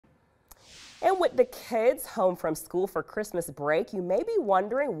And with the kids home from school for Christmas break, you may be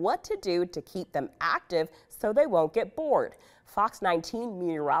wondering what to do to keep them active so they won't get bored. Fox 19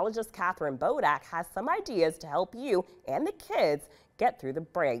 meteorologist Catherine Bodak has some ideas to help you and the kids get through the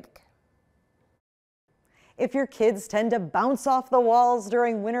break. If your kids tend to bounce off the walls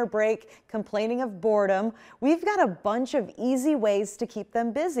during winter break, complaining of boredom, we've got a bunch of easy ways to keep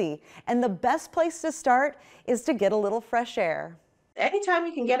them busy. And the best place to start is to get a little fresh air. Anytime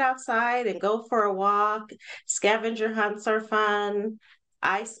you can get outside and go for a walk, scavenger hunts are fun.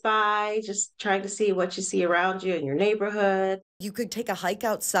 I spy, just trying to see what you see around you in your neighborhood. You could take a hike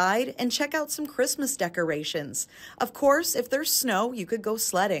outside and check out some Christmas decorations. Of course, if there's snow, you could go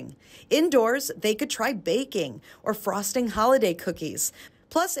sledding. Indoors, they could try baking or frosting holiday cookies.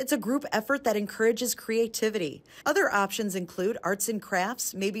 Plus, it's a group effort that encourages creativity. Other options include arts and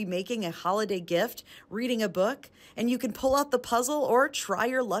crafts, maybe making a holiday gift, reading a book, and you can pull out the puzzle or try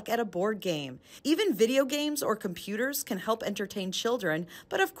your luck at a board game. Even video games or computers can help entertain children,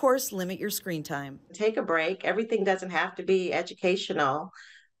 but of course, limit your screen time. Take a break. Everything doesn't have to be educational,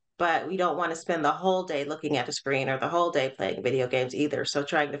 but we don't want to spend the whole day looking at a screen or the whole day playing video games either. So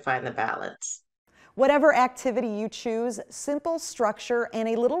trying to find the balance. Whatever activity you choose, simple structure and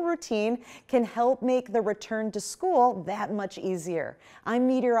a little routine can help make the return to school that much easier. I'm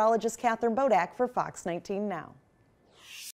meteorologist Catherine Bodak for Fox 19 Now.